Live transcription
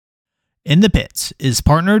In the Pits is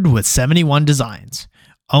partnered with 71 Designs,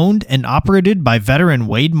 owned and operated by veteran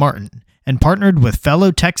Wade Martin, and partnered with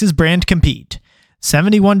fellow Texas brand Compete.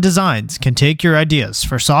 71 Designs can take your ideas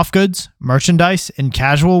for soft goods, merchandise, and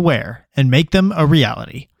casual wear and make them a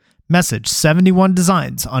reality. Message 71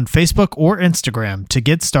 Designs on Facebook or Instagram to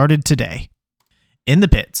get started today. In the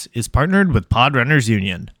Pits is partnered with Pod Runners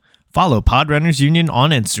Union. Follow Pod Runners Union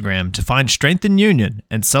on Instagram to find strength in union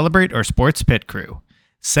and celebrate our sports pit crew.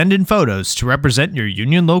 Send in photos to represent your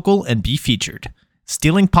union local and be featured.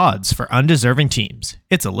 Stealing pods for undeserving teams.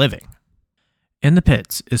 It's a living. In the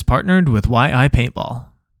Pits is partnered with YI Paintball.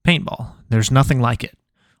 Paintball, there's nothing like it.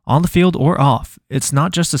 On the field or off, it's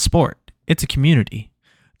not just a sport, it's a community.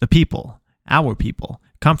 The people, our people,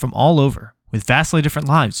 come from all over with vastly different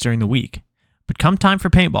lives during the week. But come time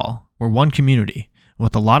for paintball, we're one community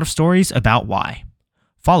with a lot of stories about why.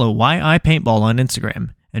 Follow YI Paintball on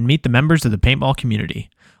Instagram and meet the members of the paintball community.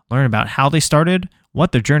 Learn about how they started,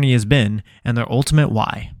 what their journey has been, and their ultimate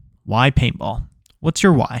why. Why paintball? What's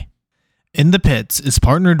your why? In the Pits is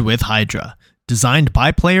partnered with Hydra. Designed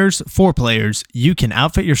by players for players, you can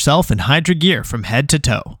outfit yourself in Hydra gear from head to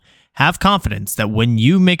toe. Have confidence that when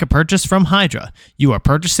you make a purchase from Hydra, you are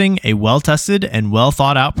purchasing a well-tested and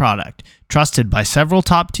well-thought-out product, trusted by several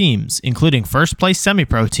top teams, including first-place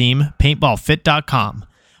semi-pro team PaintballFit.com.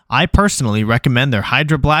 I personally recommend their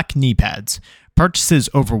Hydra Black knee pads. Purchases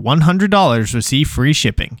over $100 receive free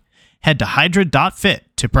shipping. Head to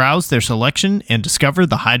hydra.fit to browse their selection and discover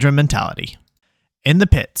the Hydra mentality. In the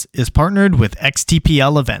Pits is partnered with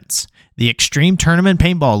XTPL Events. The Extreme Tournament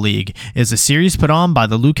Paintball League is a series put on by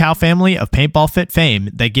the Lukow family of Paintball Fit fame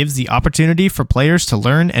that gives the opportunity for players to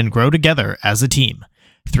learn and grow together as a team.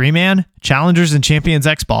 3-man, Challengers and Champions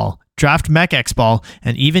X-Ball, Draft Mech X-Ball,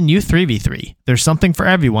 and even Youth 3v3. There's something for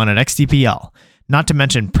everyone at XTPL. Not to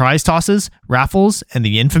mention prize tosses, raffles, and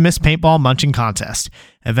the infamous paintball munching contest.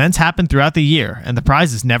 Events happen throughout the year, and the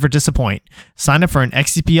prizes never disappoint. Sign up for an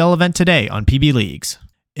XTPL event today on PB Leagues.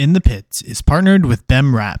 In the Pits is partnered with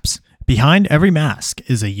BEM Raps. Behind every mask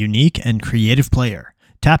is a unique and creative player.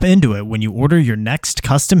 Tap into it when you order your next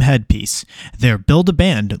custom headpiece. Their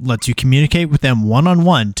Build-A-Band lets you communicate with them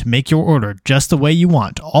one-on-one to make your order just the way you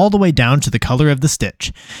want, all the way down to the color of the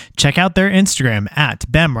stitch. Check out their Instagram at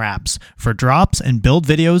BEMWraps for drops and build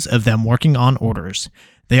videos of them working on orders.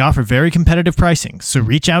 They offer very competitive pricing, so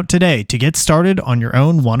reach out today to get started on your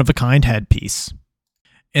own one-of-a-kind headpiece.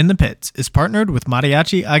 In the Pits is partnered with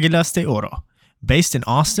Mariachi Águilas de Oro. Based in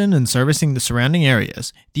Austin and servicing the surrounding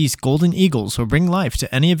areas, these Golden Eagles will bring life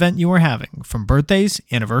to any event you are having, from birthdays,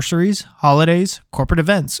 anniversaries, holidays, corporate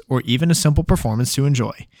events, or even a simple performance to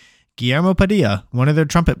enjoy. Guillermo Padilla, one of their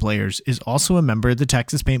trumpet players, is also a member of the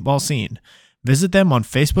Texas paintball scene. Visit them on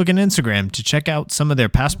Facebook and Instagram to check out some of their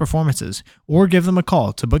past performances, or give them a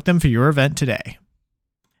call to book them for your event today.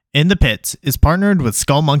 In the Pits is partnered with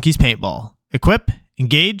Skull Monkeys Paintball. Equip,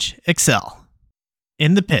 engage, excel.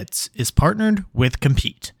 In the Pits is partnered with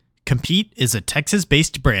Compete. Compete is a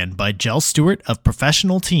Texas-based brand by Jell Stewart of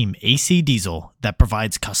professional team AC Diesel that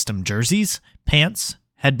provides custom jerseys, pants,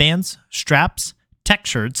 headbands, straps, tech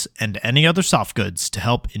shirts, and any other soft goods to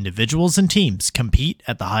help individuals and teams compete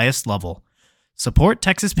at the highest level. Support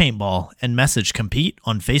Texas Paintball and message Compete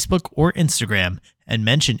on Facebook or Instagram and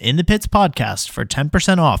mention In the Pits podcast for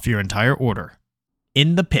 10% off your entire order.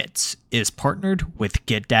 In the Pits is partnered with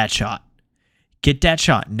Get Dat Shot. Get Dat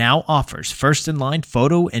Shot now offers first-in-line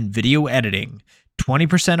photo and video editing,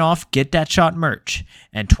 20% off Get Dat Shot merch,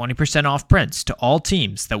 and 20% off prints to all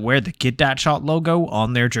teams that wear the Get Dat Shot logo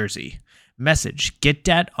on their jersey. Message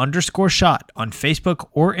GetDat_shot on Facebook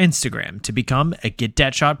or Instagram to become a Get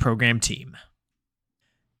Dat Shot program team.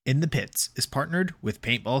 In the Pits is partnered with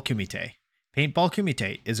Paintball Kumite. Paintball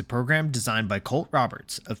Kumite is a program designed by Colt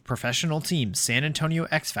Roberts of professional team San Antonio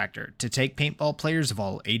X Factor to take paintball players of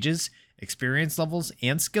all ages, experience levels,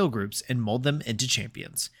 and skill groups and mold them into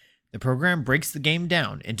champions. The program breaks the game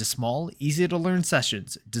down into small, easy-to-learn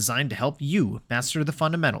sessions designed to help you master the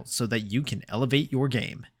fundamentals so that you can elevate your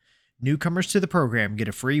game. Newcomers to the program get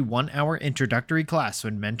a free 1-hour introductory class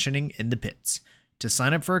when mentioning In the Pits. To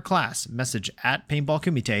sign up for a class, message at Paintball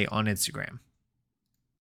Kumite on Instagram.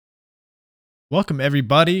 Welcome,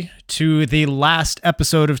 everybody, to the last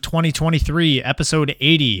episode of 2023, episode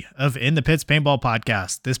 80 of In the Pits Paintball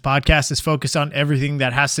Podcast. This podcast is focused on everything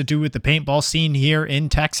that has to do with the paintball scene here in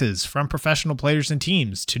Texas, from professional players and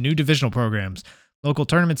teams to new divisional programs, local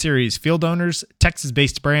tournament series, field owners,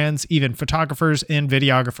 Texas-based brands, even photographers and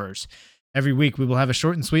videographers. Every week, we will have a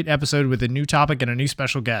short and sweet episode with a new topic and a new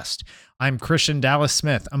special guest. I'm Christian Dallas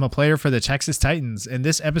Smith. I'm a player for the Texas Titans. In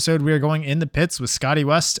this episode, we are going in the pits with Scotty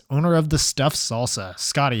West, owner of the Stuff Salsa.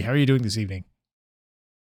 Scotty, how are you doing this evening?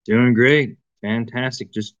 Doing great.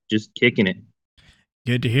 Fantastic. Just kicking it.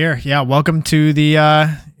 Good to hear. Yeah, welcome to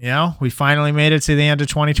the we finally made it to the end of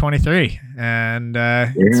 2023. And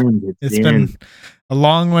it's been a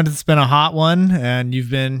long one, it's been a hot one, and you've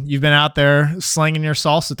been out there slinging your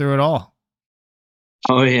salsa through it all.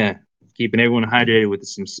 Oh yeah. Keeping everyone hydrated with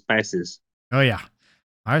some spices. Oh yeah.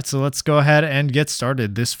 All right, so let's go ahead and get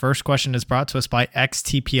started. This first question is brought to us by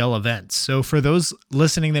XTPL Events. So for those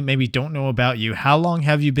listening that maybe don't know about you, how long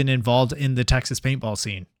have you been involved in the Texas paintball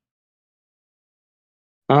scene?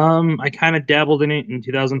 I kind of dabbled in it in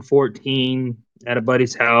 2014 at a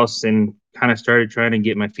buddy's house and kind of started trying to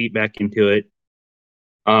get my feet back into it.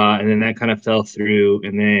 And then that kind of fell through.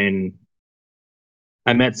 And then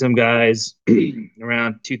I met some guys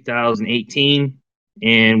around 2018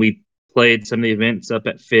 and we played some of the events up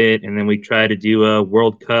at Fit, and then we tried to do a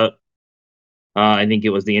World Cup. I think it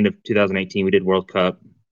was the end of 2018 we did World Cup.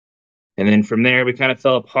 And then from there we kind of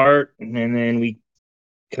fell apart, and then we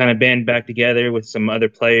kind of band back together with some other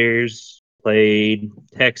players, played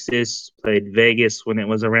Texas, played Vegas when it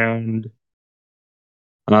was around.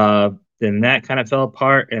 Then that kind of fell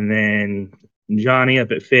apart, and then Johnny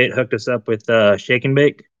up at Fit hooked us up with Shake and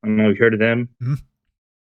Bake. I don't know if you've heard of them. Mm-hmm.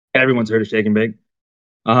 Everyone's heard of Shake and Bake.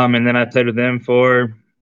 And then I played with them for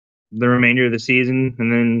the remainder of the season, and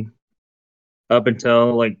then up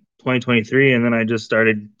until like 2023, and then I just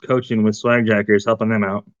started coaching with Swag Jackers, helping them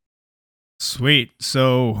out. Sweet.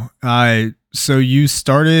 So you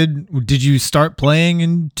started, did you start playing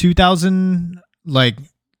in 2000, like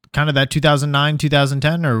kind of that 2009,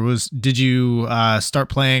 2010, or did you start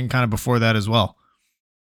playing kind of before that as well?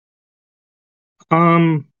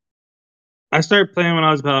 I started playing when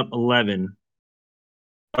I was about 11.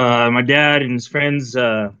 My dad and his friends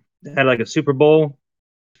had like a Super Bowl.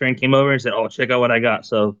 Friend came over and said, "Oh, check out what I got."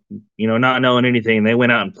 So, not knowing anything, they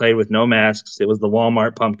went out and played with no masks. It was the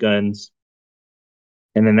Walmart pump guns.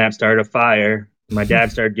 And then that started a fire. My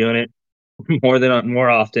dad started doing it more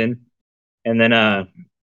often. And then I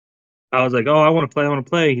was like, "Oh, I want to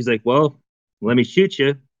play." He's like, "Well, let me shoot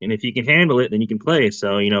you, and if you can handle it, then you can play."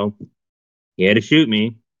 So, he had to shoot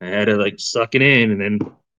me. I had to like suck it in, and then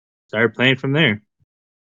started playing from there.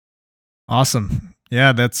 Awesome.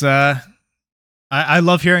 Yeah, that's I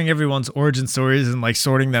love hearing everyone's origin stories and like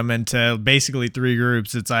sorting them into basically three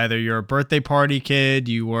groups. It's either you're a birthday party kid,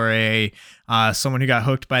 you were a someone who got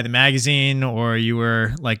hooked by the magazine, or you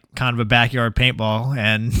were like kind of a backyard paintball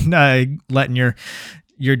and letting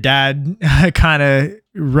your dad kind of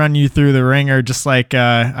run you through the ringer. Just like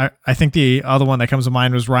I think the other one that comes to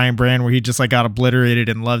mind was Ryan Brand, where he just like got obliterated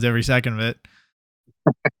and loved every second of it.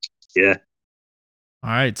 Yeah. All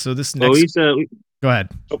right, so this next. Go ahead.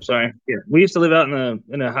 Oh, sorry. Yeah, we used to live out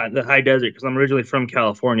in the high desert because I'm originally from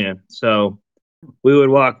California. So we would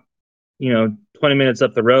walk, 20 minutes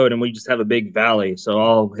up the road, and we just have a big valley. So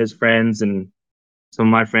all his friends and some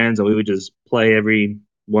of my friends, and we would just play every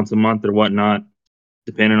once a month or whatnot,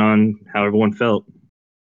 depending on how everyone felt.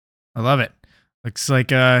 I love it. Looks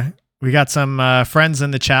like we got some friends in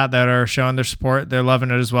the chat that are showing their support. They're loving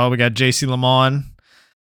it as well. We got JC Lamont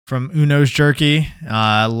from Uno's Jerky,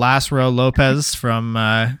 Lasro Lopez from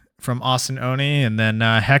Austin Oni, and then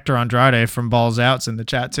Hector Andrade from Balls Outs in the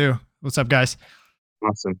chat too. What's up, guys?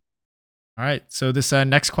 Awesome. All right, so this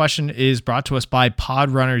next question is brought to us by Pod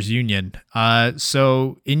Runners Union.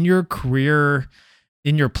 So in your career,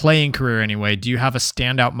 in your playing career anyway, do you have a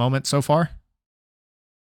standout moment so far?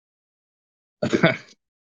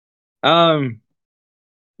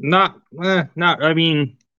 Not. I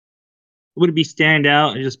mean, would it be stand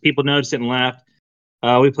out? Just people noticed it and laughed.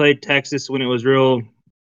 We played Texas when it was real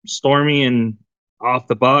stormy and off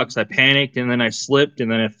the box. I panicked, and then I slipped, and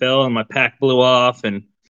then I fell, and my pack blew off, and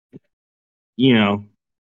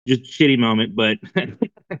just shitty moment. But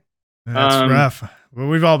that's rough. Well,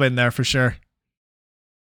 we've all been there for sure.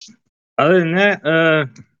 Other than that,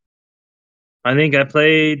 I think I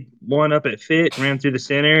played one up at Fit, ran through the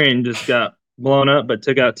center, and just got blown up, but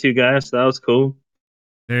took out two guys. So that was cool.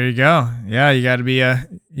 There you go. Yeah, you got to be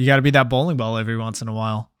that bowling ball every once in a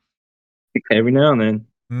while. Every now and then.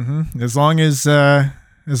 Mm-hmm. As long as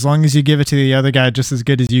you give it to the other guy just as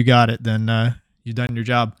good as you got it, then you've done your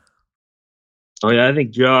job. Oh yeah, I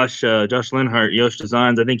think Josh Linhart, Yosh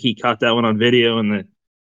Designs. I think he caught that one on video, and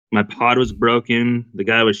my pod was broken. The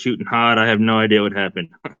guy was shooting hot. I have no idea what happened.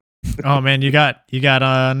 Oh man, you got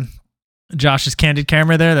on Josh's candid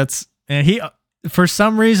camera there. And for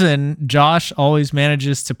some reason, Josh always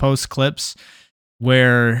manages to post clips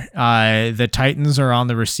where the Titans are on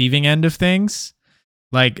the receiving end of things.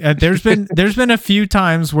 Like there's been a few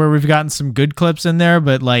times where we've gotten some good clips in there,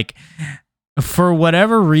 but like for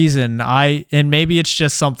whatever reason, and maybe it's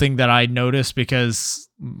just something that I noticed because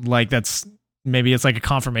like maybe it's like a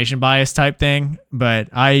confirmation bias type thing, but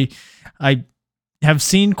I have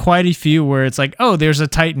seen quite a few where it's like, oh, there's a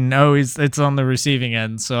Titan. Oh, it's on the receiving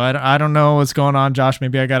end. So I don't know what's going on, Josh.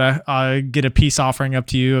 Maybe I gotta get a peace offering up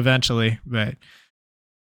to you eventually. But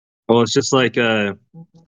Well, it's just like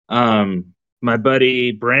my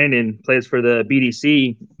buddy Brandon plays for the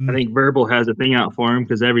BDC. I think Verbal has a thing out for him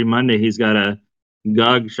because every Monday he's got a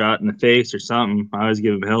gog shot in the face or something. I always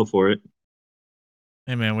give him hell for it.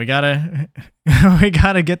 hey man, we gotta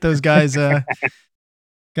get those guys. Cut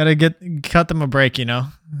them a break.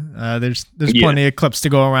 There's plenty of clips to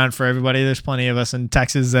go around for everybody. There's plenty of us in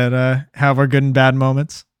Texas that have our good and bad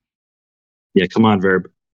moments. Yeah, come on,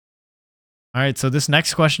 Verb. All right, so this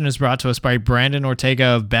next question is brought to us by Brandon Ortega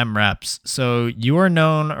of BEM Reps. So you are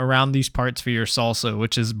known around these parts for your salsa,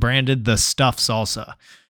 which is branded the Stuff Salsa.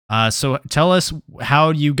 So tell us how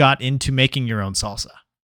you got into making your own salsa.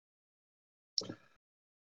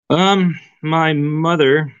 My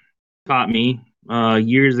mother taught me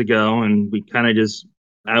years ago, and we kind of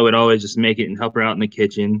I would always just make it and help her out in the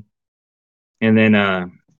kitchen. And then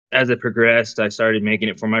as it progressed, I started making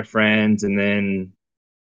it for my friends, and then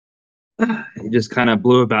it just kind of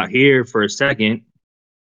blew about here for a second.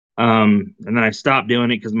 And then I stopped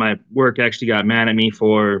doing it because my work actually got mad at me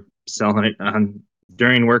for selling it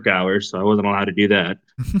during work hours, so I wasn't allowed to do that.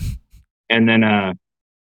 And then, I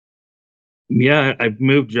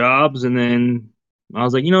moved jobs, and then I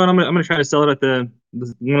was like, you know what, I'm gonna try to sell it at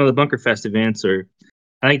one of the Bunker Fest events, or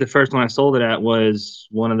I think the first one I sold it at was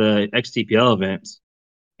one of the XTPL events,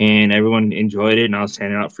 and everyone enjoyed it, and I was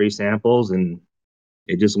handing out free samples, and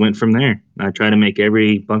it just went from there. I try to make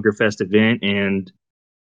every Bunker Fest event, and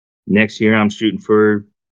next year I'm shooting for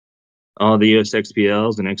all the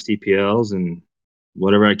USXPLs and XTPLs and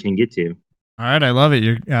whatever I can get to. All right, I love it.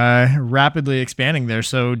 You're rapidly expanding there.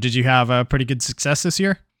 So did you have a pretty good success this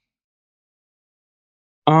year?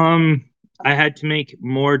 I had to make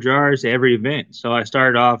more jars every event. So I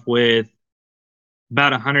started off with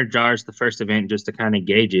about 100 jars the first event just to kind of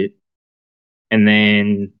gauge it. And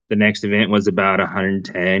then the next event was about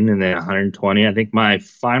 110 and then 120. I think my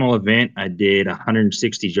final event, I did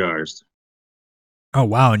 160 jars. Oh,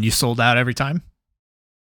 wow. And you sold out every time?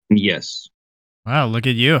 Yes. Wow, look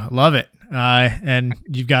at you. Love it. And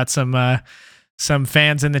you've got some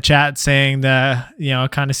fans in the chat saying that,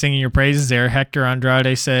 kind of singing your praises there. Hector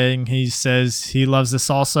Andrade says he loves the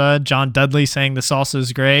salsa. John Dudley saying the salsa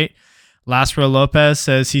is great. Lasro Lopez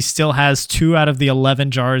says he still has 2 out of the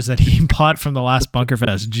 11 jars that he bought from the last Bunker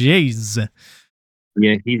Fest. Jeez.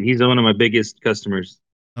 Yeah, he's one of my biggest customers.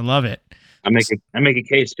 I love it. I make a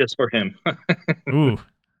case just for him. Ooh.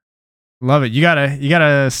 Love it. You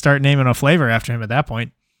gotta start naming a flavor after him at that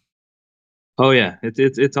point. Oh yeah,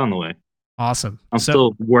 it's on the way. Awesome. I'm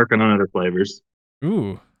still working on other flavors.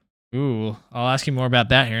 Ooh. I'll ask you more about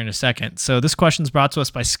that here in a second. So this question's brought to us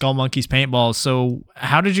by Skull Monkeys Paintball. So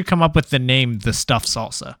how did you come up with the name The Stuff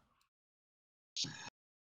Salsa?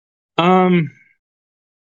 I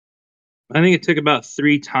think it took about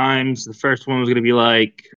 3 times. The first one was going to be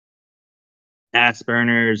like ass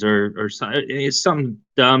burners or it's something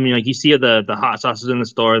dumb. Like you see the hot sauces in the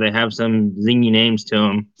store, they have some zingy names to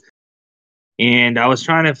them. And I was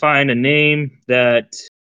trying to find a name that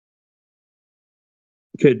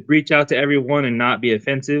could reach out to everyone and not be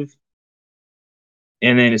offensive.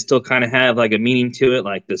 And then it still kind of have like a meaning to it,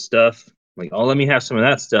 like the stuff. Like, oh, let me have some of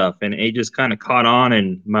that stuff. And it just kind of caught on,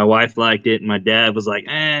 and my wife liked it, and my dad was like,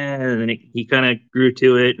 and then he kind of grew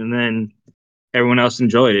to it, and then everyone else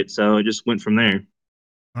enjoyed it. So it just went from there.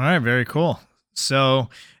 All right, very cool. So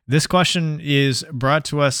this question is brought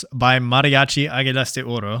to us by Mariachi Águilas de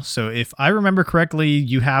Oro. So if I remember correctly,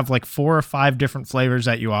 you have like 4 or 5 different flavors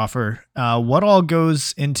that you offer. What all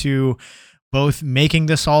goes into both making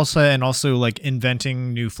the salsa and also like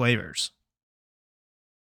inventing new flavors?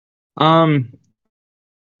 I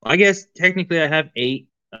guess technically I have 8.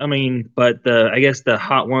 I mean, but I guess the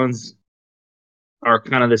hot ones are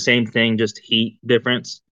kind of the same thing, just heat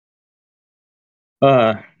difference.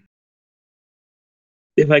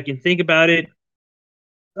 If I can think about it,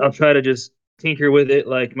 I'll try to just tinker with it.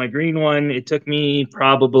 Like my green one, it took me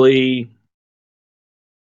probably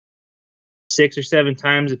 6 or 7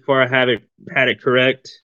 times before I had it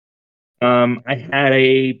correct. I had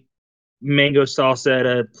a mango salsa at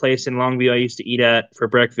a place in Longview I used to eat at for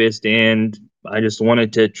breakfast, and I just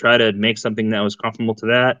wanted to try to make something that was comparable to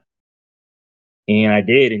that, and I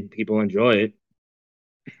did, and people enjoy it.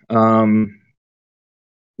 A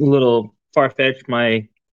little far fetched. My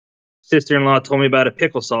sister-in-law told me about a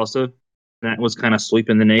pickle salsa that was kind of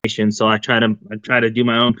sweeping the nation. So I try to do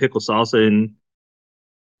my own pickle salsa, and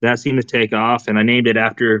that seemed to take off. And I named it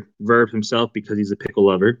after Verb himself because he's a pickle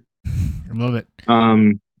lover. I love it.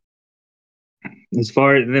 Um, as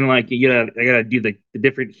far as then, like I gotta do the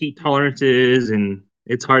different heat tolerances, and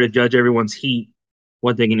it's hard to judge everyone's heat,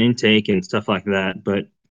 what they can intake, and stuff like that. But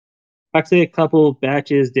I'd say a couple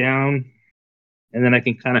batches down, and then I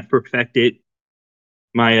can kind of perfect it.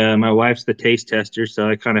 My wife's the taste tester, so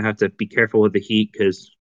I kind of have to be careful with the heat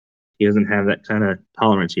because he doesn't have that kind of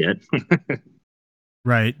tolerance yet.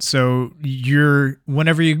 Right. So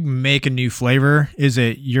whenever you make a new flavor, is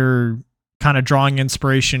it you're kind of drawing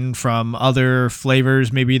inspiration from other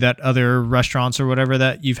flavors, maybe that other restaurants or whatever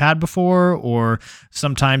that you've had before? Or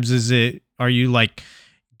sometimes are you like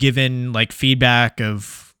given like feedback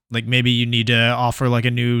of like maybe you need to offer like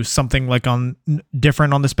a new something like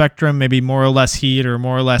different on the spectrum, maybe more or less heat or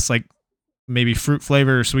more or less like maybe fruit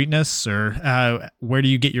flavor or sweetness, or where do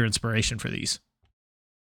you get your inspiration for these?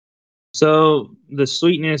 So the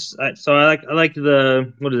sweetness, I like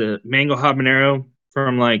the what is it, mango habanero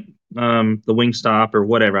from like the Wingstop or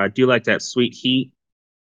whatever. I do like that sweet heat,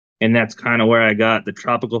 and that's kind of where I got the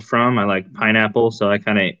tropical from. I like pineapple, so I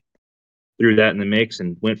kind of threw that in the mix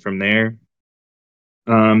and went from there.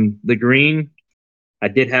 The green, I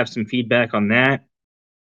did have some feedback on that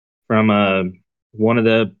from one of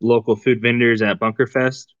the local food vendors at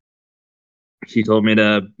Bunkerfest. She told me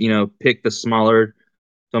to, pick the smaller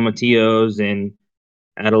tomatillos and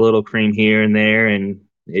add a little cream here and there, and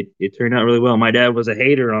it turned out really well. My dad was a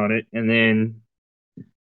hater on it, and then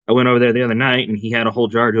I went over there the other night, and he had a whole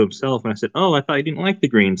jar to himself, and I said, "Oh, I thought you didn't like the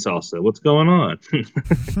green salsa. What's going on?"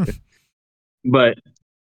 But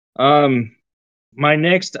um, my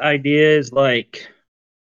next idea is like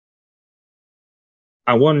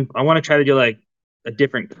I want to try to do like a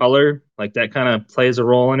different color, like that kind of plays a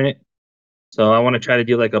role in it. So I want to try to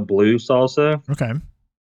do like a blue salsa, Okay.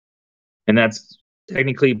 and that's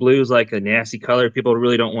technically blue is like a nasty color. People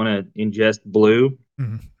really don't want to ingest blue,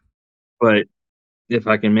 Mhm. but if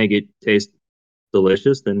I can make it taste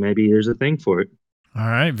delicious, then maybe there's a thing for it. All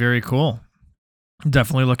right. Very cool.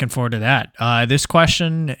 Definitely looking forward to that. This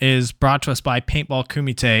question is brought to us by Paintball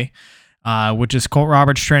Kumite, which is Colt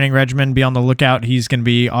Roberts' training regimen. Be on the lookout. He's going to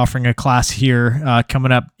be offering a class here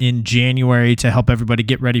coming up in January to help everybody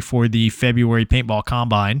get ready for the February Paintball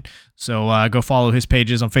Combine. So go follow his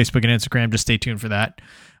pages on Facebook and Instagram. Just stay tuned for that.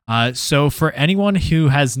 So for anyone who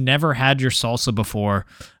has never had your salsa before,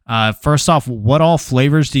 first off, what all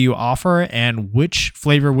flavors do you offer, and which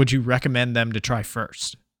flavor would you recommend them to try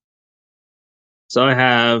first? So I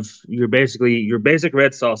have your basic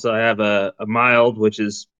red salsa. I have a mild, which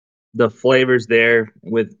is the flavors there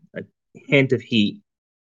with a hint of heat.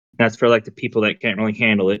 That's for like the people that can't really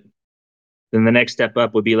handle it. Then the next step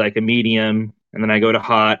up would be like a medium, and then I go to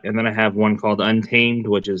hot, and then I have one called Untamed,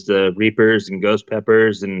 which is the Reapers and Ghost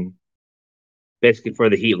Peppers, and basically for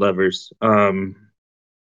the heat lovers.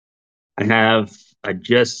 I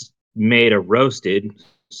just made a roasted,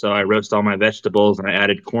 so I roast all my vegetables and I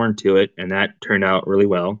added corn to it, and that turned out really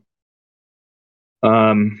well.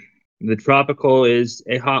 The tropical is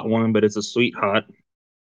a hot one, but it's a sweet hot.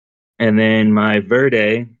 And then my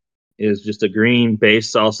verde is just a green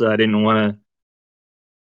based salsa. I didn't want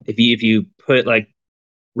to if you put like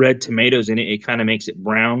red tomatoes in it, it kind of makes it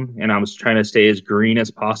brown, and I was trying to stay as green as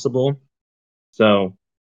possible. So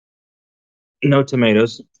no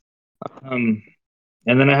tomatoes. Um,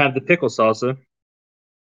 and then I have the pickle salsa.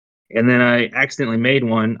 And then I accidentally made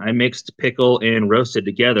one. I mixed pickle and roasted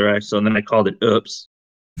together. So then I called it Oops.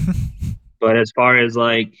 But as far as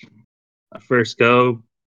like a first go,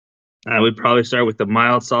 I would probably start with the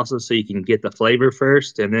mild salsa so you can get the flavor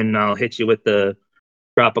first, and then I'll hit you with the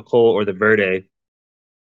tropical or the verde.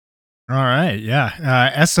 All right. Yeah.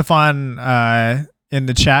 Estefan in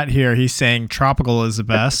the chat here, he's saying tropical is the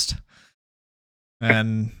best.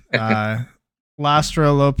 And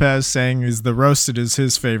Lastro Lopez saying is the roasted is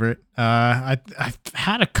his favorite. I've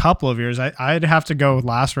had a couple of yours. I'd have to go with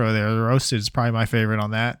Lastro there. The roasted is probably my favorite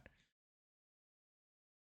on that.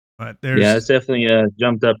 But Yeah, it's definitely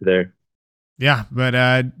jumped up there.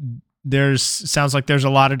 there's sounds like there's a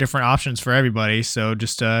lot of different options for everybody. So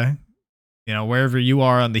just wherever you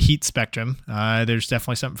are on the heat spectrum, there's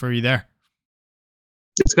definitely something for you there.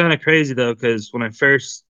 It's kind of crazy though, because when I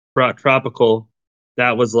first brought tropical,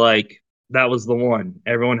 that was the one.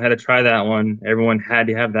 Everyone had to try that one. Everyone had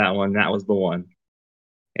to have that one. That was the one.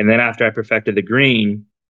 And then after I perfected the green,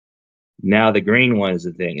 now the green one is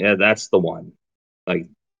the thing. Yeah, that's the one. Like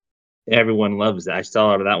everyone loves that. I sell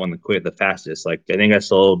out of that one the fastest. Like I think I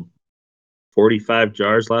sold 45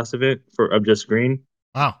 jars last of it of just green.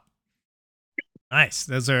 Wow. Nice.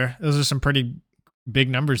 Those are some pretty big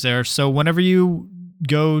numbers there. So whenever you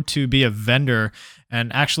go to be a vendor,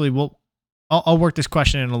 and actually, I'll work this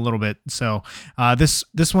question in a little bit. So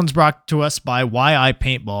this one's brought to us by YI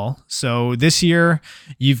Paintball. So this year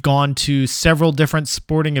you've gone to several different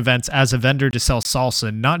sporting events as a vendor to sell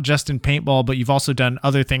salsa, not just in paintball, but you've also done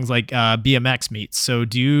other things like BMX meets. So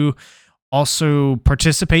do you also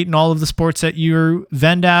participate in all of the sports that you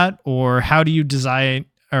vend at, or how do you design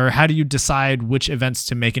or how do you decide which events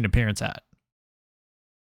to make an appearance at?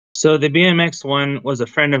 So the BMX one was a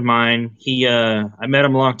friend of mine. I met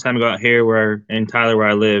him a long time ago out here where in Tyler where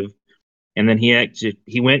I live, and then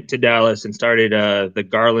he went to Dallas and started the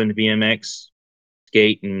Garland BMX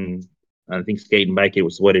skate, and I think skate and bike it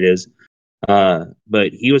was what it is.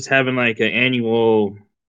 But he was having like an annual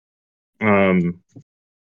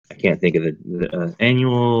I can't think of the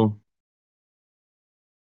annual.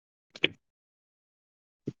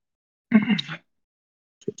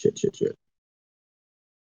 Shit.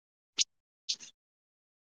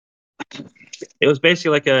 It was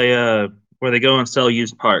basically like a where they go and sell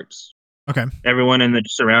used parts. Okay. Everyone in the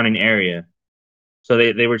surrounding area. So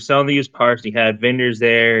they were selling the used parts. He had vendors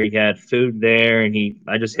there. He had food there, and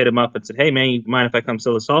I just hit him up and said, "Hey man, you mind if I come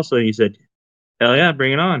sell the salsa?" And he said, "Hell yeah,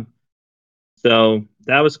 bring it on." So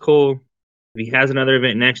that was cool. If he has another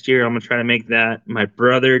event next year, I'm gonna try to make that. My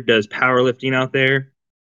brother does powerlifting out there.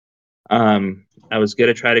 I was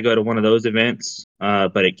gonna try to go to one of those events,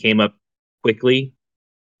 but it came up quickly,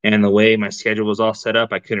 and the way my schedule was all set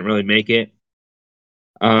up, I couldn't really make it.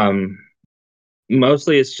 Um,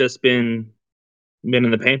 Mostly it's just been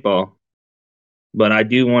in the paintball, but I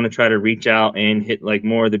do want to try to reach out and hit like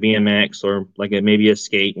more of the BMX or like maybe a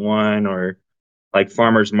skate one or like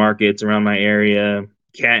farmers markets around my area.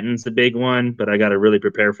 Catton's the big one, but I got to really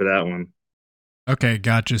prepare for that one. Okay,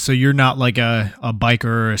 gotcha. So you're not like a biker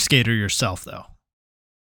or a skater yourself, though.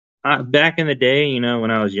 Back in the day,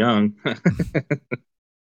 when I was young.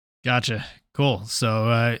 Gotcha. Cool.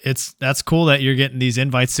 So that's cool that you're getting these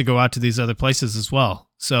invites to go out to these other places as well.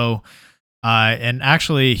 So and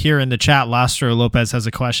actually here in the chat, Lastro Lopez has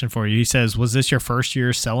a question for you. He says, "Was this your first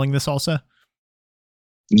year selling the salsa?"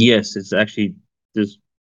 Yes, it's actually this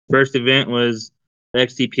first event was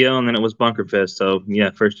XTPL and then it was Bunkerfest. So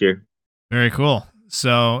yeah, first year. Very cool.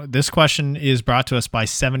 So this question is brought to us by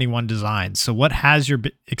 71 Designs. So what has your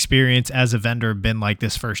experience as a vendor been like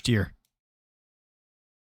this first year?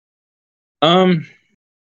 Um,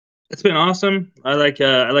 it's been awesome. I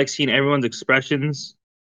like seeing everyone's expressions.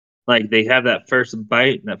 Like they have that first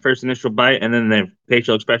bite, that first initial bite, and then their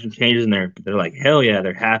facial expression changes, and they're like hell yeah,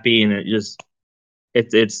 they're happy, and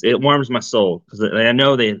it warms my soul because I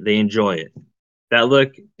know they enjoy it. That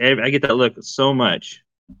look, I get that look so much.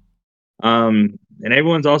 And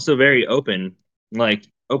everyone's also very open, like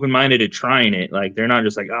open minded to trying it. Like they're not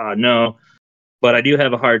just like, oh no. But I do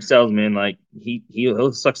have a hard salesman. Like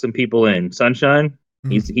he'll suck some people in. Sunshine,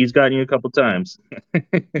 Mhm. he's gotten you a couple times.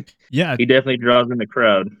 Yeah. He definitely draws in the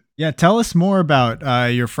crowd. Yeah. Tell us more about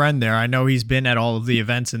your friend there. I know he's been at all of the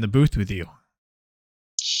events in the booth with you.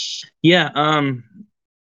 Yeah.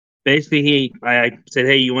 Basically, I said,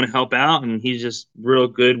 hey, you want to help out? And he's just real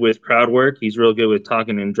good with crowd work. He's real good with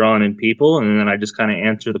talking and drawing in people. And then I just kind of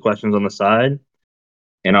answer the questions on the side,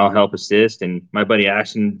 and I'll help assist. And my buddy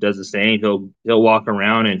Ashton does the same. He'll walk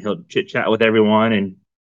around and he'll chit chat with everyone and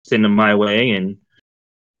send them my way, and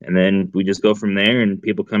then we just go from there. And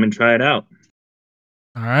people come and try it out.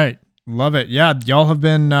 All right. Love it. Yeah. Y'all have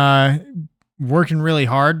been working really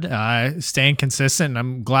hard, staying consistent.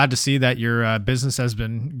 I'm glad to see that your business has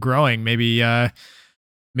been growing. Maybe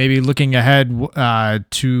looking ahead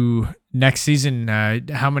to next season,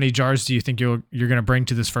 how many jars do you think you're going to bring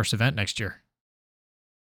to this first event next year?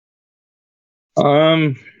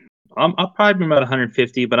 Um, I'll probably bring about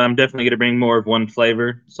 150, but I'm definitely going to bring more of one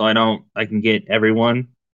flavor so I can get everyone.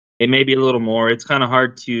 It may be a little more. It's kind of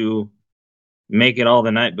hard to make it all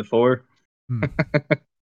the night before, Hmm.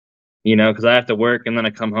 because I have to work and then I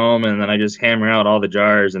come home and then I just hammer out all the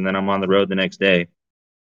jars and then I'm on the road the next day.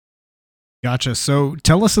 Gotcha. So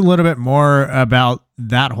tell us a little bit more about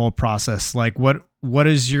that whole process. Like what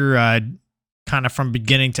is your kind of from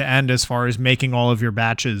beginning to end as far as making all of your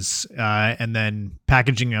batches and then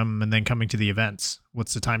packaging them and then coming to the events?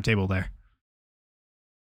 What's the timetable there?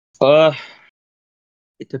 Uh,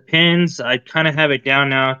 it depends. I kind of have it down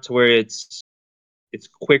now to where it's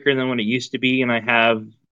quicker than what it used to be, and I have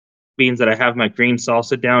means that I have my green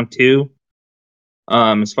salsa down too.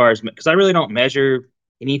 As far as because I really don't measure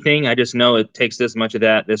anything, I just know it takes this much of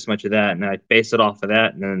that, this much of that, and I base it off of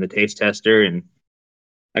that, and then the taste tester, and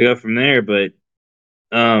I go from there. But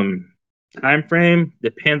um, time frame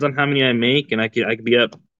depends on how many I make, and I could be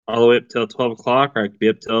up all the way up till 12 o'clock, or I could be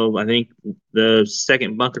up till I think the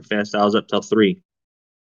second Bunker Fest I was up till 3.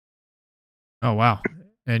 Oh wow.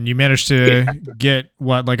 And you managed Yeah. to get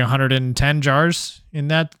what, like 110 jars in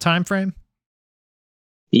that time frame?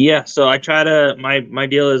 Yeah, so I try to my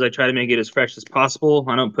deal is I try to make it as fresh as possible.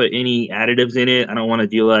 I don't put any additives in it. I don't want to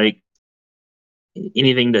do like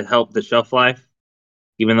anything to help the shelf life,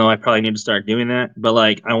 even though I probably need to start doing that. But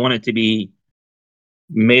like I want it to be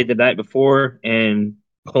made the night before and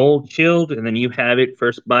cold chilled, and then you have it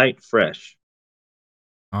first bite fresh.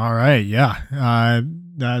 All right, yeah.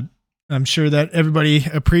 That I'm sure that everybody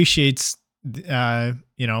appreciates,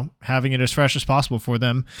 having it as fresh as possible for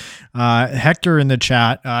them. Hector in the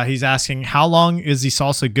chat, he's asking how long is the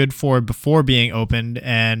salsa good for before being opened,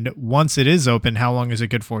 and once it is open, how long is it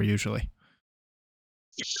good for usually?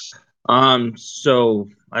 So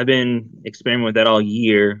I've been experimenting with that all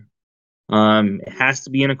year. It has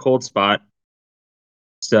to be in a cold spot.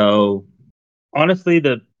 So honestly,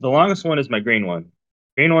 the longest one is my green one,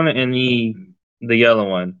 and the yellow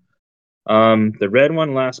one. The red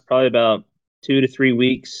one lasts probably about 2 to 3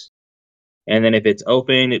 weeks, and then if it's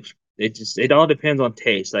open, it all depends on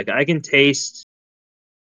taste. Like I can taste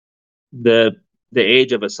the the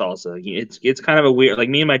age of a salsa. It's kind of a weird. Like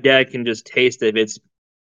me and my dad can just taste if it's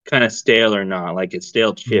kind of stale or not, like it's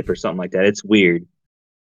stale chip or something like that. It's weird.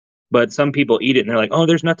 But some people eat it and they're like, "Oh,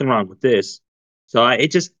 there's nothing wrong with this." So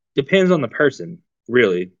it just depends on the person,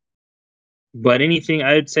 really. But anything,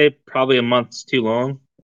 I'd say probably a month's too long,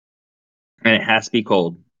 and it has to be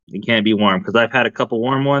cold. It can't be warm because I've had a couple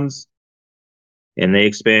warm ones, and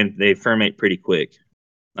they ferment pretty quick.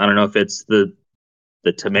 I don't know if it's the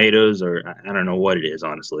tomatoes or I don't know what it is,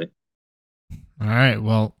 honestly. All right.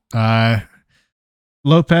 Well,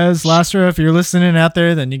 Lopez, Lastra, if you're listening out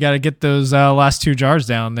there, then you got to get those last two jars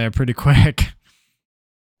down there pretty quick.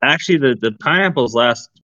 Actually, the pineapples last.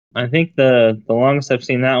 I think the longest I've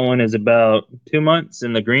seen that one is about 2 months,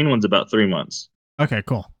 and the green one's about 3 months. Okay,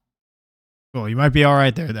 cool. Cool. You might be all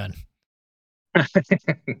right there then.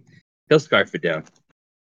 He'll scarf it down.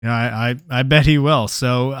 Yeah, I bet he will.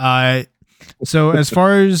 So as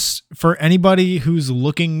far as for anybody who's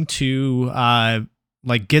looking to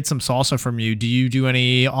like get some salsa from you, do you do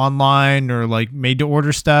any online or like made to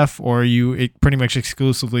order stuff, or are you pretty much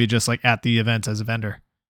exclusively just like at the events as a vendor?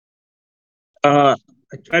 I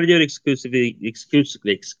try to do it exclusively.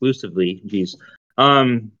 Geez.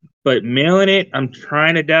 Um, but mailing it, I'm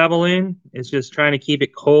trying to dabble in. It's just trying to keep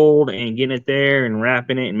it cold and getting it there and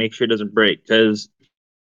wrapping it and make sure it doesn't break. Because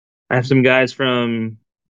I have some guys from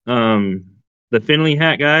um the Finley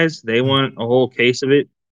hat guys. They want a whole case of it.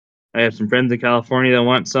 I have some friends in California that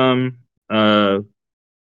want some. The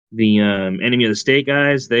enemy of the state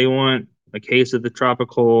guys, they want a case of the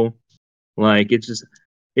tropical. Like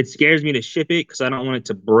it scares me to ship it because I don't want it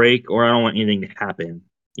to break or I don't want anything to happen.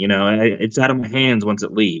 It's out of my hands once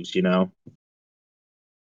it leaves.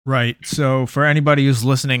 Right. So for anybody who's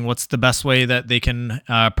listening, what's the best way that they can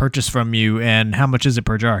purchase from you, and how much is it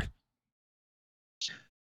per jar?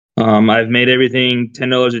 I've made everything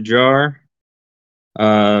 $10 a jar.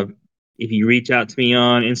 Uh, if you reach out to me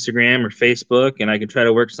on Instagram or Facebook, and I can try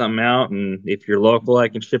to work something out, and if you're local, I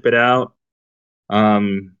can ship it out.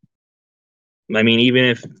 Um, I mean, even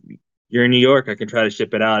if you're in New York, I can try to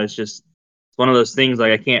ship it out. It's one of those things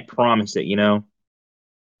like I can't promise it.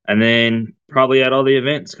 And then probably at all the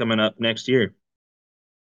events coming up next year.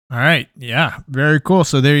 All right. Yeah. Very cool.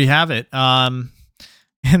 So there you have it.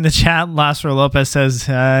 In the chat, Lasro Lopez says,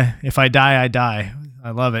 if I die, I die.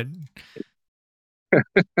 I love it.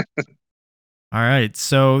 All right.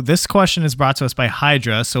 So this question is brought to us by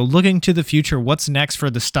Hydra. So looking to the future, what's next for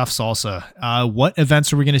the Stuff Salsa? What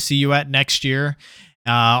events are we going to see you at next year?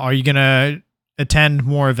 Are you going to attend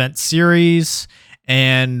more event series?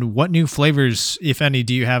 And what new flavors, if any,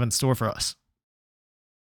 do you have in store for us?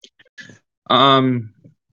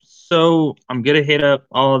 So I'm gonna hit up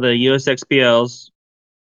all the USXPLs.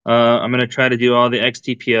 I'm gonna try to do all the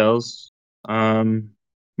XTPLs. I'm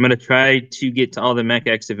gonna try to get to all the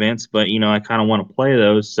MechX events, but I kind of want to play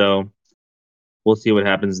those, so we'll see what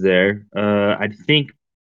happens there. I think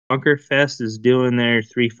Bunker Fest is doing their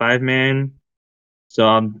 3 5 man, so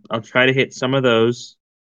I'll try to hit some of those.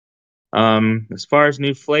 As far as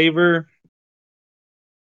new flavor,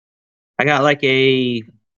 I got like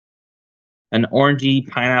an orangey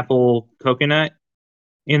pineapple coconut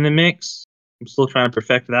in the mix. I'm still trying to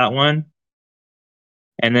perfect that one.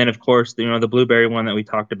 And then, of course, the blueberry one that we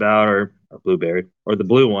talked about, or blueberry, or the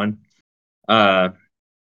blue one, uh,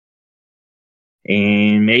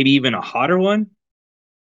 and maybe even a hotter one,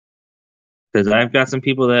 because I've got some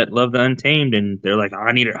people that love the Untamed, and they're like,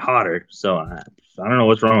 I need it hotter. So I don't know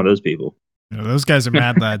what's wrong with those people. Those guys are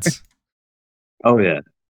mad lads. Oh yeah.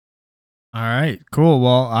 All right, cool.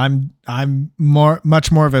 Well, I'm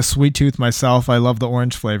much more of a sweet tooth myself. I love the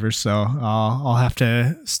orange flavors, so I'll have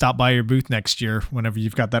to stop by your booth next year whenever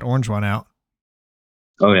you've got that orange one out.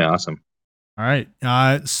 Oh yeah, awesome. All right.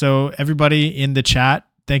 So everybody in the chat,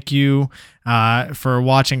 thank you for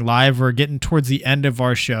watching live. We're getting towards the end of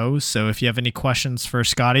our show, so if you have any questions for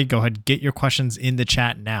Scotty, go ahead and get your questions in the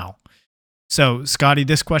chat now. So, Scotty,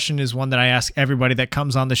 this question is one that I ask everybody that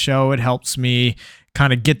comes on the show. It helps me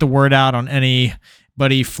kind of get the word out on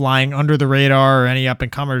anybody flying under the radar or any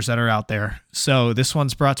up-and-comers that are out there. So this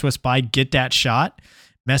one's brought to us by Get Dat Shot.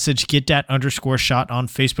 Message GetDat_shot on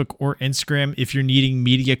Facebook or Instagram if you're needing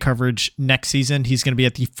media coverage next season. He's going to be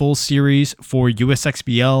at the full series for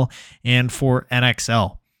USXBL and for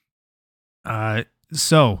NXL.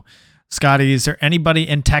 So, Scotty, is there anybody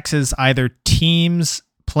in Texas, either teams,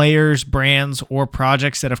 players, brands, or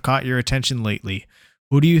projects that have caught your attention lately?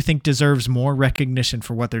 Who do you think deserves more recognition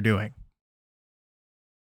for what they're doing?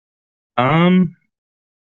 Definitely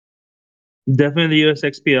the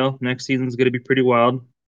USXPL. Next season's going to be pretty wild.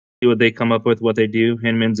 See what they come up with, what they do.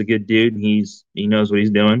 Hinman's a good dude. He knows what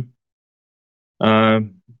he's doing.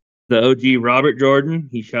 The OG Robert Jordan,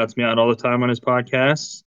 he shouts me out all the time on his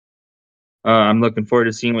podcasts. I'm looking forward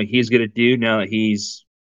to seeing what he's going to do now that he's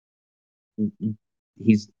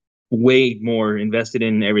way more invested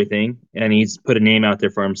in everything, and he's put a name out there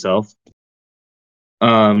for himself.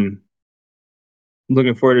 Looking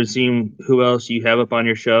forward to seeing who else you have up on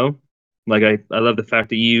your show. Like I love the fact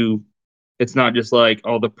that it's not just like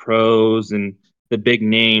all the pros and the big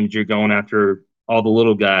names. You're going after all the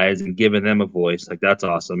little guys and giving them a voice. Like that's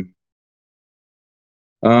awesome.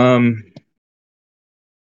 The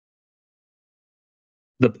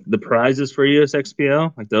prizes for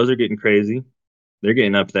USXPL, like those are getting crazy. They're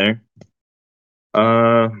getting up there.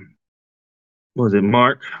 What was it?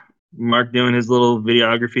 Mark doing his little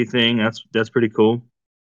videography thing. That's pretty cool.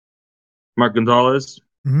 Mark Gonzalez.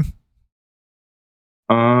 Mm-hmm.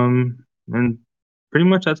 And pretty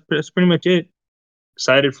much that's pretty much it.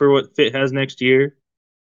 Excited for what Fit has next year.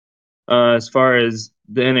 As far as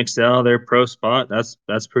the NXL, their pro spot, that's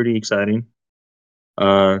pretty exciting.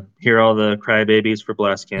 Hear all the crybabies for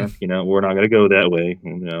Blast Camp. We're not gonna go that way.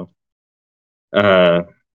 Yeah,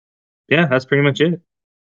 that's pretty much it.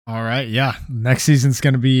 All right. Yeah. Next season's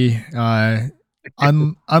going to be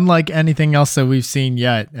unlike anything else that we've seen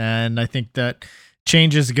yet. And I think that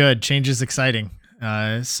change is good. Change is exciting.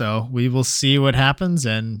 So we will see what happens.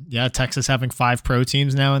 And yeah, Texas having 5 pro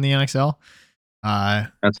teams now in the NXL.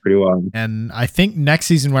 That's pretty wild. And I think next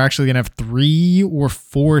season we're actually going to have 3 or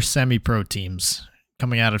 4 semi-pro teams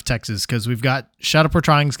coming out of Texas, because we've got Shut Up or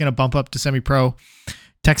Trying is going to bump up to semi-pro.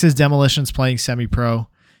 Texas Demolition's playing semi-pro.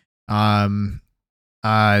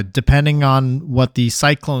 Depending on what the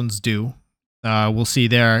Cyclones do, we'll see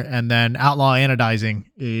there. And then Outlaw Anodizing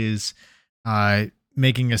is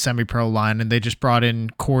making a semi-pro line, and they just brought in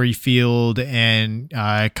Corey Field and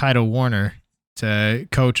Kaido Warner to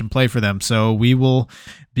coach and play for them. So we will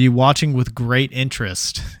be watching with great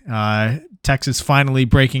interest. Texas finally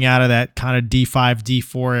breaking out of that kind of D5,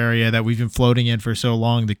 D4 area that we've been floating in for so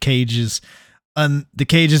long. The cage is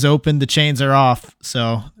open, the chains are off.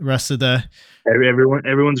 So the rest of the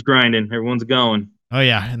everyone's grinding, everyone's going. Oh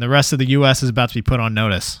yeah, and the rest of the U.S. is about to be put on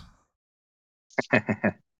notice.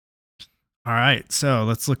 All right, so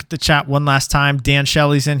let's look at the chat one last time. Dan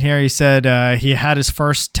Shelley's in here. He said he had his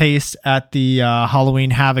first taste at the Halloween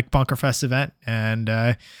Havoc Bunkerfest event,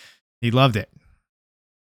 and he loved it.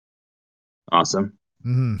 Awesome.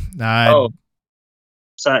 Mm-hmm.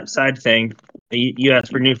 Side thing. You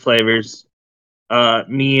asked for new flavors.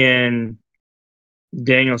 Me and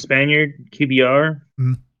Daniel Spaniard, QBR,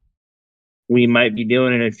 we might be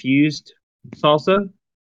doing an infused salsa.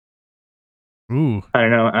 Ooh. I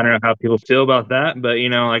don't know how people feel about that, but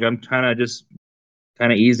like I'm kind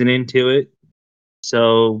of easing into it.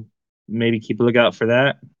 So maybe keep a lookout for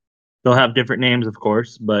that. They'll have different names, of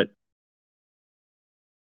course, but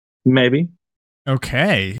maybe.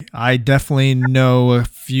 Okay. I definitely know a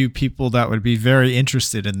few people that would be very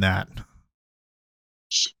interested in that.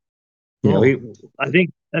 Cool. Yeah, I'm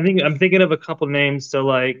thinking of a couple names. So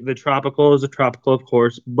like the tropical is a tropical, of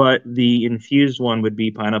course, but the infused one would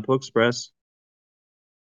be Pineapple Express.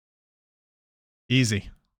 Easy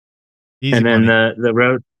And then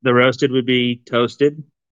money. The roasted would be toasted,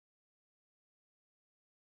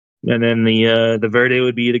 and then the verde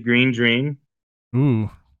would be the green dream. Ooh.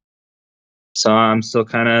 So I'm still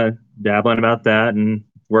kind of dabbling about that and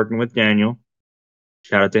working with Daniel.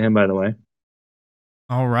 Shout out to him, by the way.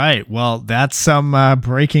 All right. Well, that's some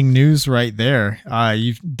breaking news right there.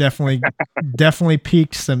 You've definitely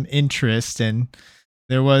piqued some interest, and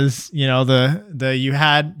there was, the you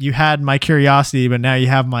had my curiosity, but now you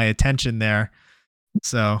have my attention there.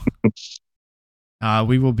 So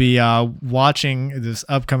we will be watching this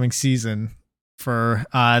upcoming season for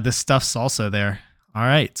the Stuff Salsa there. All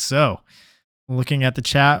right. So looking at the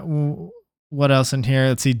chat, what else in here?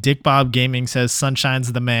 Let's see. Dick Bob Gaming says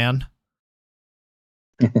Sunshine's the man.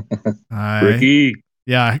 Ricky.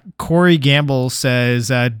 Yeah. Corey Gamble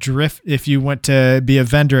says Drift. If you went to be a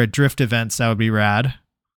vendor at Drift events, that would be rad.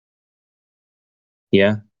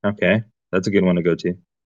 Yeah. Okay. That's a good one to go to.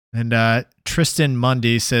 And Tristan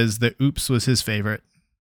Mundy says the Oops was his favorite.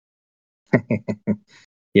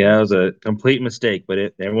 Yeah, it was a complete mistake, but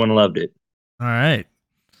everyone loved it. All right.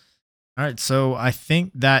 So I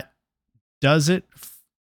think that does it.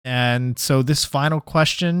 And so this final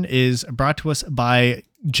question is brought to us by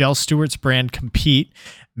Gel Stewart's brand Compete.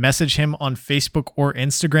 Message him on Facebook or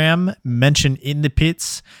Instagram. Mention In the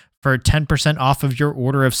Pits for 10% off of your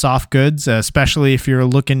order of soft goods, especially if you're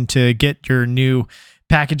looking to get your new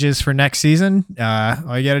packages for next season.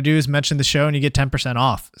 All you got to do is mention the show and you get 10%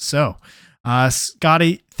 off. So,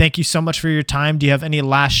 Scotty, thank you so much for your time. Do you have any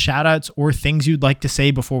last shout outs or things you'd like to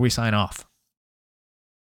say before we sign off?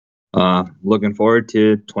 Looking forward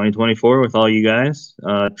to 2024 with all you guys,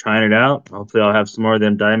 trying it out. Hopefully I'll have some more of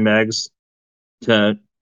them dime bags to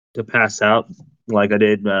pass out like I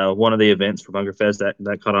did one of the events for Bunker Fest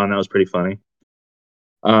that caught on. That was pretty funny.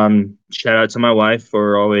 Shout out to my wife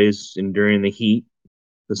for always enduring the heat,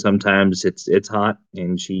 because sometimes it's hot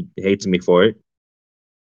and she hates me for it.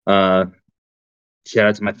 Shout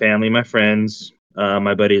out to my family, my friends,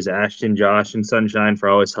 my buddies Ashton, Josh, and Sunshine for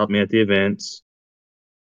always helping me at the events.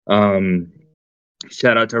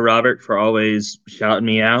 Shout out to Robert for always shouting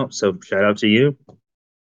me out. So shout out to you.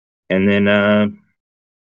 And then,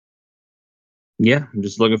 yeah, I'm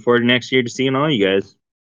just looking forward to next year to seeing all you guys.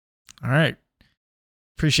 All right.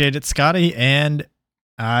 Appreciate it, Scotty. And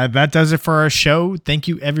that does it for our show. Thank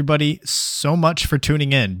you, everybody, so much for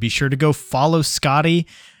tuning in. Be sure to go follow Scotty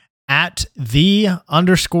at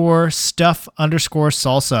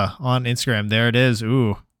 _stuff_salsa on Instagram. There it is.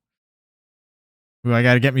 Ooh, I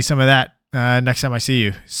got to get me some of that next time I see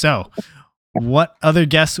you. So, what other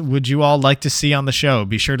guests would you all like to see on the show?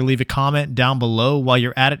 Be sure to leave a comment down below. While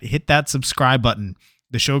you're at it, hit that subscribe button.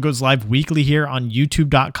 The show goes live weekly here on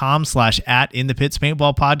youtube.com/@InThePits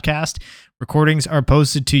Paintball Podcast. Recordings are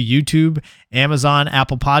posted to YouTube, Amazon,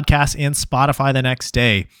 Apple Podcasts, and Spotify the next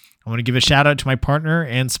day. I want to give a shout out to my partner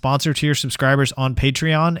and sponsor tier subscribers on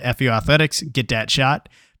Patreon: FU Athletics, Get That Shot,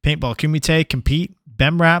 Paintball Kumite, Compete,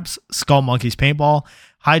 Bem Raps, Skull Monkeys Paintball,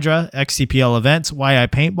 Hydra, XCPL Events, YI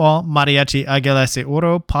Paintball, Mariachi Aguilas de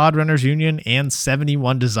Oro, Pod Runners Union, and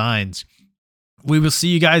 71 Designs. We will see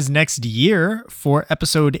you guys next year for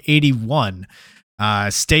episode 81.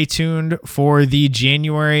 Stay tuned for the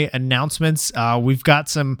January announcements. We've got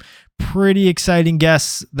some pretty exciting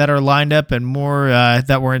guests that are lined up and more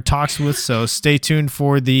that we're in talks with, so stay tuned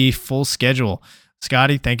for the full schedule.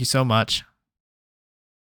 Scotty, thank you so much.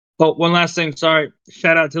 Oh, one last thing. Sorry.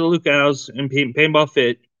 Shout out to the Lucaos and Paintball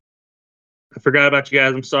Fit. I forgot about you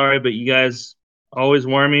guys. I'm sorry, but you guys always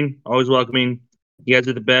warming, always welcoming. You guys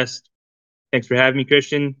are the best. Thanks for having me,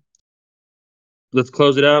 Christian. Let's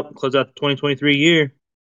close it up. Close out the 2023 year.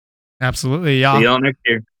 Absolutely. Yeah. See y'all next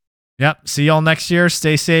year. Yep. See y'all next year.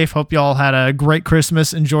 Stay safe. Hope y'all had a great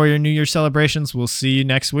Christmas. Enjoy your New Year celebrations. We'll see you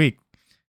next week.